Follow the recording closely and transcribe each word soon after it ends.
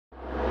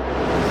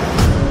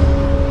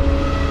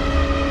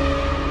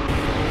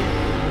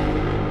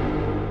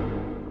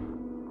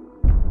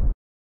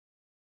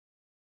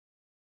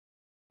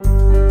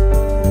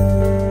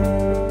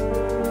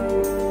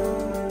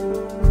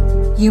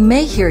You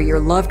may hear your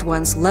loved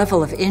one's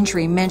level of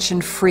injury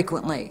mentioned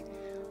frequently.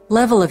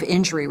 Level of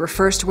injury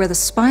refers to where the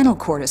spinal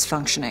cord is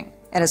functioning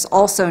and is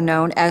also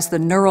known as the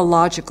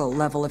neurological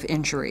level of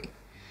injury.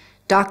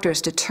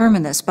 Doctors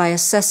determine this by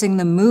assessing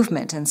the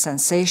movement and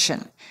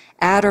sensation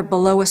at or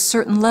below a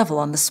certain level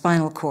on the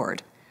spinal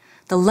cord.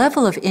 The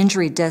level of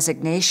injury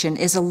designation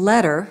is a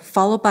letter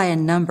followed by a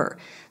number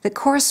that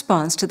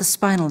corresponds to the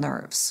spinal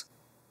nerves.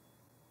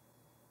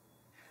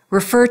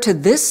 Refer to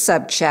this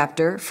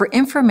subchapter for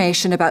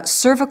information about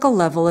cervical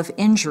level of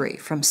injury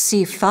from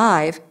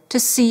C5 to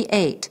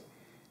C8.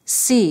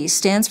 C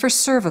stands for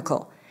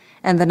cervical,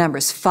 and the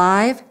numbers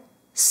 5,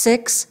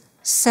 6,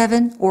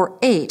 7, or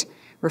 8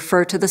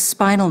 refer to the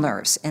spinal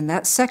nerves in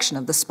that section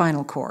of the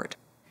spinal cord.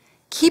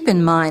 Keep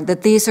in mind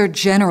that these are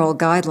general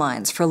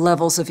guidelines for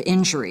levels of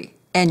injury,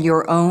 and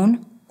your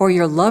own or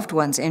your loved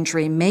one's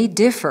injury may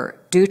differ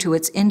due to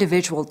its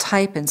individual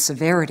type and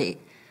severity.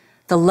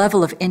 The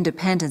level of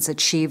independence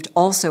achieved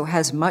also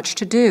has much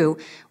to do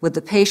with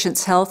the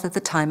patient's health at the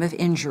time of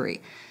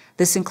injury.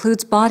 This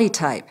includes body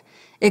type,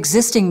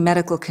 existing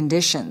medical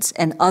conditions,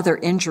 and other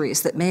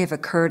injuries that may have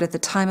occurred at the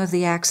time of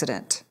the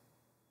accident.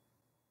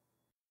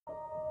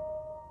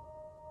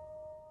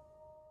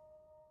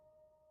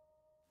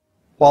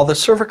 While the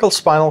cervical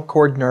spinal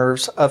cord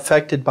nerves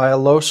affected by a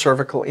low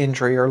cervical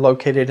injury are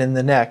located in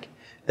the neck,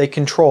 they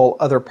control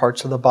other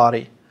parts of the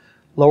body.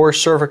 Lower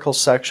cervical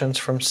sections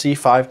from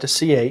C5 to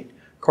C8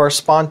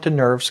 correspond to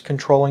nerves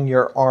controlling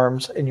your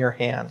arms and your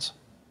hands.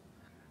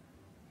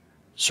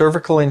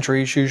 Cervical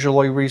injuries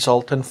usually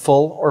result in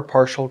full or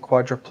partial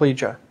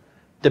quadriplegia.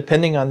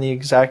 Depending on the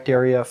exact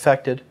area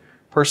affected,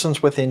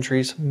 persons with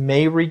injuries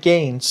may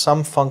regain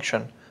some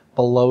function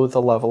below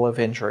the level of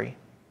injury.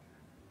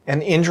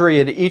 An injury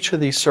at each of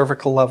these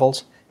cervical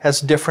levels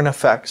has different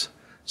effects,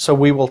 so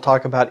we will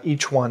talk about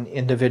each one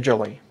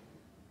individually.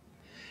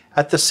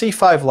 At the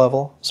C5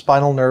 level,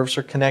 spinal nerves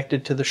are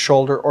connected to the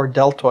shoulder or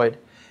deltoid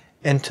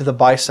and to the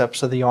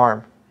biceps of the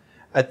arm.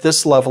 At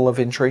this level of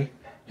injury,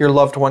 your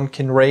loved one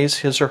can raise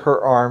his or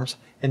her arms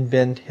and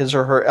bend his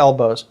or her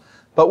elbows,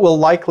 but will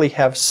likely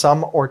have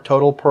some or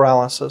total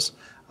paralysis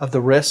of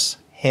the wrists,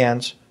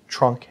 hands,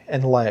 trunk,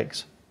 and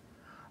legs.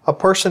 A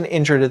person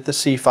injured at the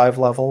C5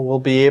 level will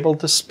be able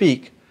to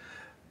speak,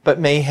 but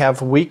may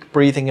have weak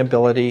breathing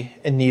ability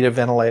and need a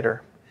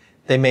ventilator.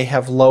 They may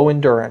have low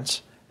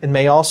endurance and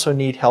may also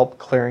need help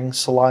clearing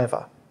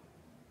saliva.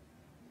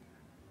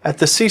 At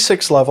the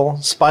C6 level,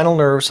 spinal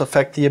nerves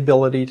affect the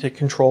ability to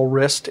control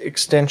wrist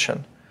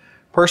extension.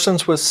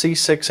 Persons with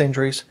C6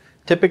 injuries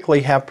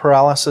typically have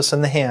paralysis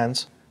in the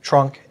hands,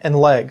 trunk, and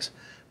legs,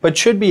 but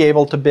should be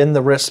able to bend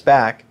the wrists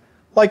back,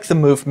 like the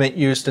movement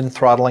used in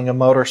throttling a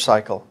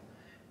motorcycle.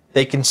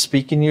 They can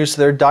speak and use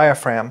their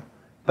diaphragm,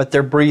 but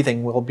their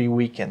breathing will be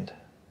weakened.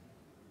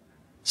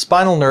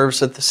 Spinal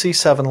nerves at the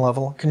C7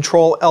 level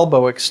control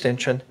elbow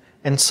extension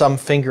and some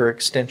finger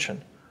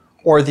extension,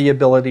 or the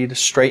ability to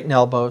straighten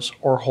elbows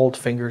or hold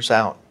fingers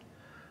out.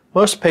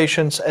 Most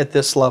patients at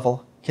this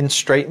level can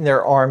straighten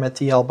their arm at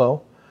the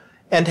elbow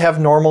and have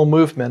normal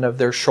movement of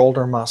their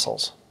shoulder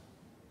muscles.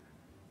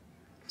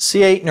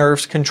 C8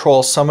 nerves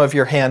control some of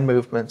your hand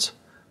movements.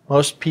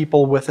 Most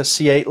people with a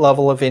C8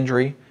 level of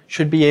injury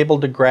should be able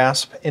to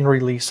grasp and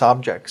release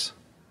objects.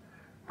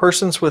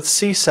 Persons with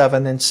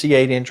C7 and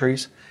C8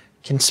 injuries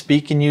can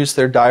speak and use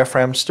their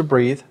diaphragms to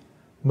breathe,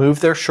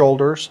 move their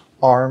shoulders,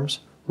 arms,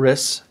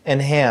 wrists,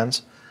 and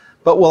hands,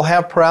 but will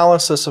have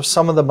paralysis of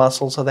some of the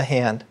muscles of the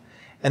hand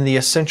and the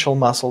essential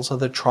muscles of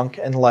the trunk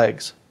and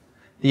legs.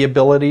 The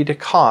ability to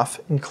cough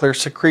and clear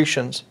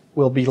secretions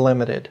will be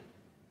limited.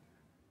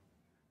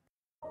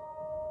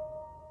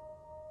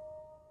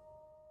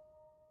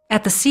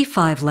 At the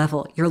C5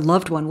 level, your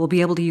loved one will be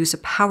able to use a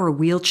power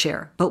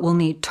wheelchair, but will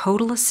need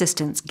total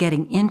assistance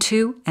getting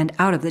into and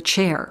out of the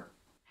chair.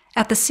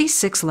 At the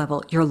C6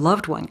 level, your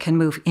loved one can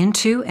move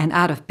into and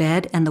out of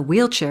bed and the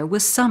wheelchair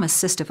with some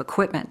assistive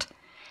equipment.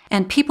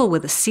 And people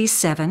with a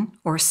C7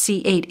 or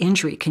C8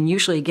 injury can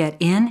usually get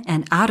in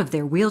and out of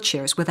their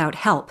wheelchairs without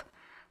help.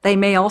 They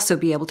may also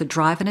be able to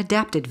drive an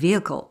adapted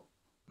vehicle.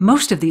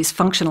 Most of these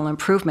functional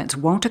improvements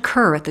won't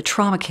occur at the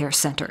trauma care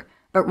center,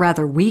 but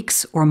rather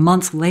weeks or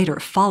months later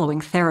following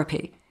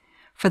therapy.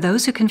 For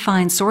those who can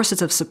find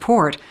sources of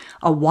support,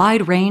 a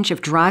wide range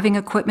of driving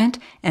equipment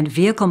and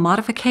vehicle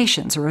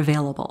modifications are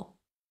available.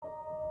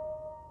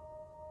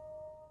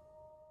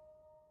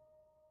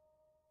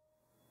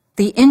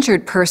 The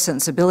injured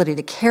person's ability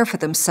to care for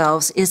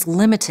themselves is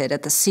limited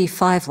at the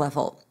C5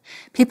 level.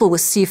 People with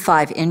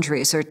C5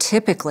 injuries are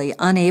typically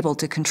unable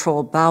to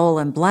control bowel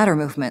and bladder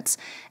movements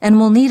and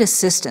will need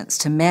assistance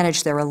to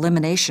manage their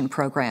elimination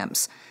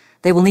programs.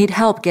 They will need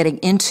help getting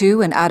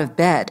into and out of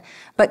bed,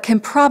 but can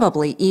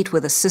probably eat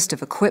with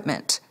assistive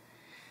equipment.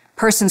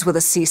 Persons with a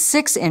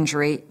C6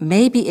 injury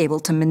may be able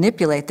to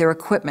manipulate their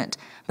equipment,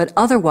 but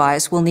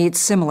otherwise will need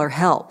similar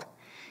help.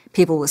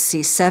 People with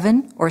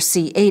C7 or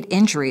C8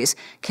 injuries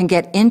can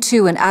get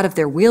into and out of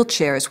their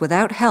wheelchairs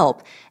without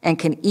help and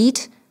can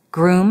eat,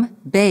 groom,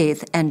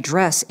 bathe, and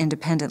dress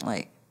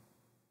independently.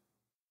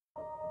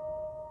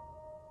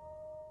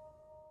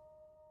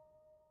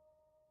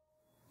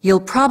 You'll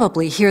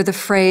probably hear the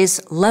phrase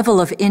level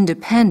of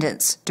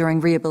independence during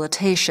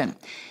rehabilitation.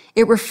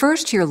 It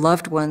refers to your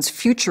loved one's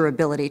future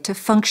ability to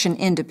function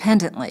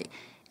independently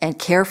and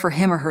care for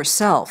him or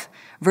herself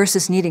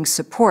versus needing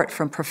support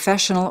from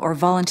professional or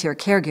volunteer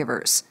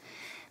caregivers.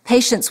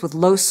 Patients with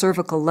low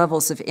cervical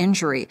levels of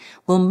injury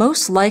will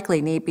most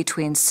likely need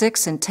between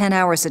 6 and 10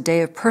 hours a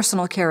day of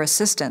personal care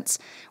assistance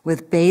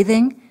with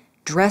bathing,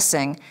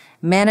 dressing,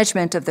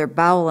 management of their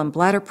bowel and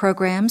bladder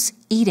programs,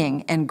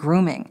 eating, and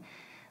grooming.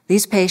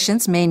 These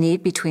patients may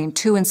need between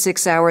 2 and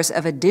 6 hours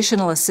of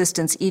additional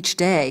assistance each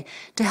day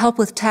to help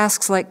with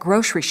tasks like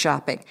grocery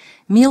shopping,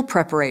 meal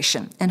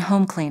preparation, and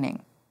home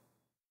cleaning.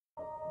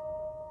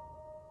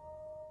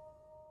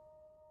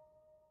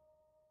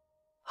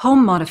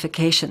 Home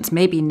modifications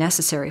may be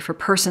necessary for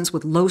persons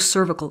with low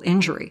cervical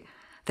injury.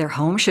 Their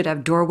home should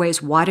have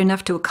doorways wide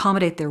enough to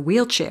accommodate their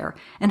wheelchair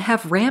and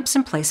have ramps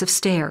in place of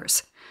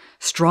stairs.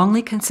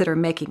 Strongly consider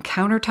making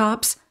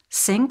countertops,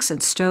 sinks,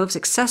 and stoves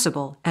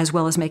accessible, as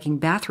well as making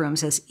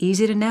bathrooms as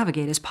easy to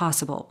navigate as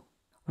possible.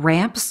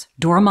 Ramps,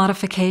 door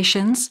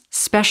modifications,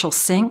 special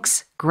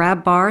sinks,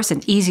 grab bars,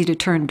 and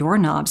easy-to-turn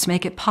doorknobs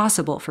make it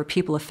possible for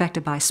people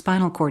affected by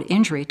spinal cord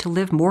injury to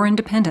live more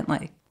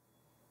independently.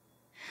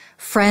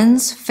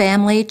 Friends,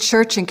 family,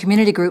 church, and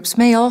community groups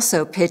may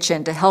also pitch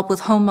in to help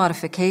with home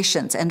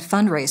modifications and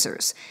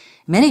fundraisers.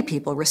 Many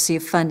people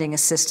receive funding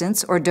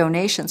assistance or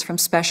donations from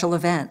special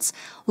events,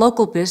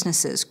 local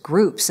businesses,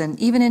 groups, and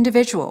even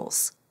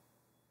individuals.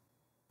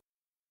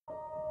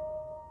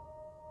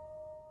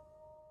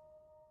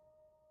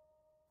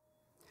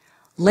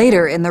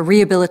 Later in the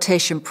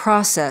rehabilitation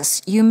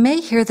process, you may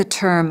hear the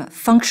term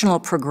functional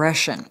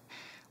progression,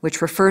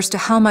 which refers to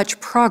how much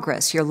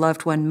progress your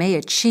loved one may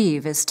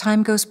achieve as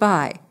time goes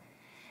by.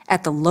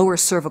 At the lower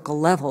cervical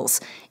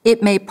levels,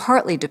 it may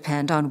partly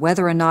depend on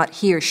whether or not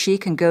he or she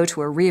can go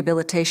to a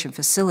rehabilitation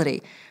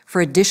facility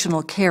for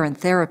additional care and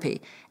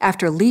therapy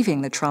after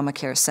leaving the trauma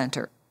care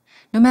center.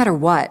 No matter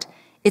what,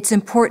 it's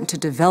important to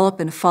develop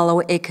and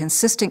follow a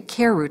consistent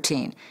care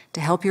routine to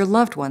help your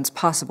loved one's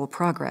possible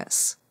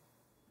progress.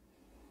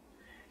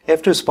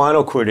 After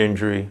spinal cord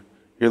injury,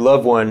 your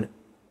loved one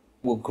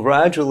will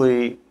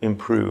gradually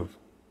improve.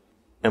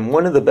 And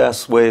one of the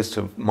best ways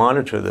to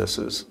monitor this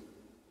is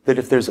that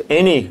if there's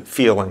any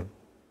feeling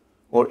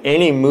or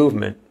any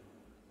movement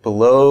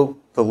below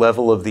the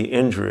level of the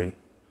injury,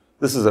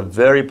 this is a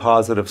very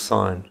positive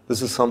sign.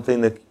 This is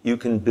something that you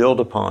can build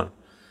upon.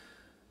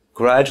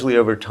 Gradually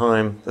over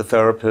time, the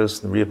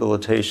therapists and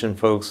rehabilitation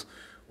folks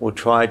will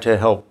try to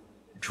help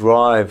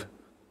drive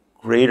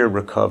greater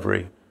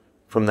recovery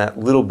from that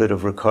little bit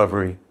of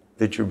recovery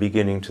that you're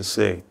beginning to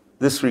see.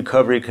 This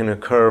recovery can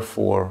occur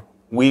for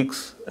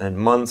weeks and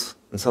months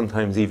and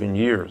sometimes even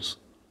years.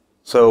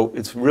 So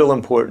it's real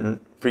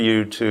important for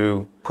you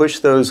to push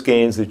those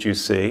gains that you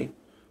see,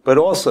 but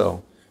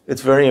also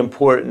it's very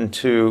important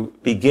to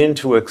begin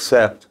to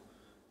accept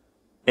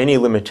any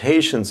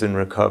limitations in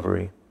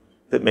recovery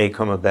that may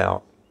come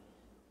about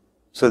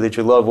so that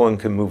your loved one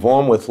can move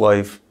on with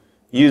life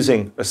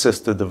using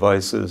assisted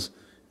devices,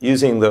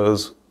 using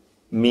those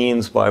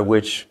means by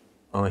which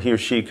he or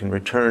she can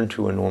return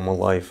to a normal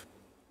life.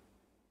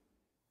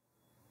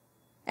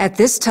 At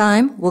this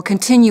time, we'll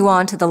continue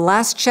on to the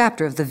last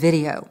chapter of the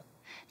video.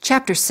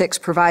 Chapter 6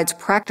 provides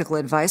practical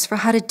advice for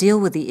how to deal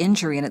with the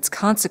injury and its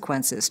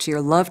consequences to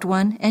your loved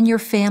one and your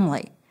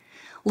family.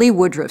 Lee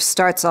Woodruff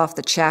starts off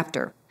the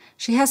chapter.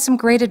 She has some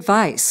great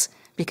advice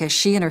because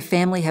she and her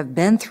family have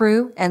been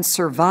through and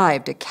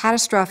survived a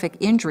catastrophic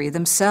injury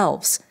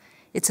themselves.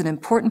 It's an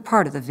important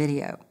part of the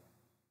video.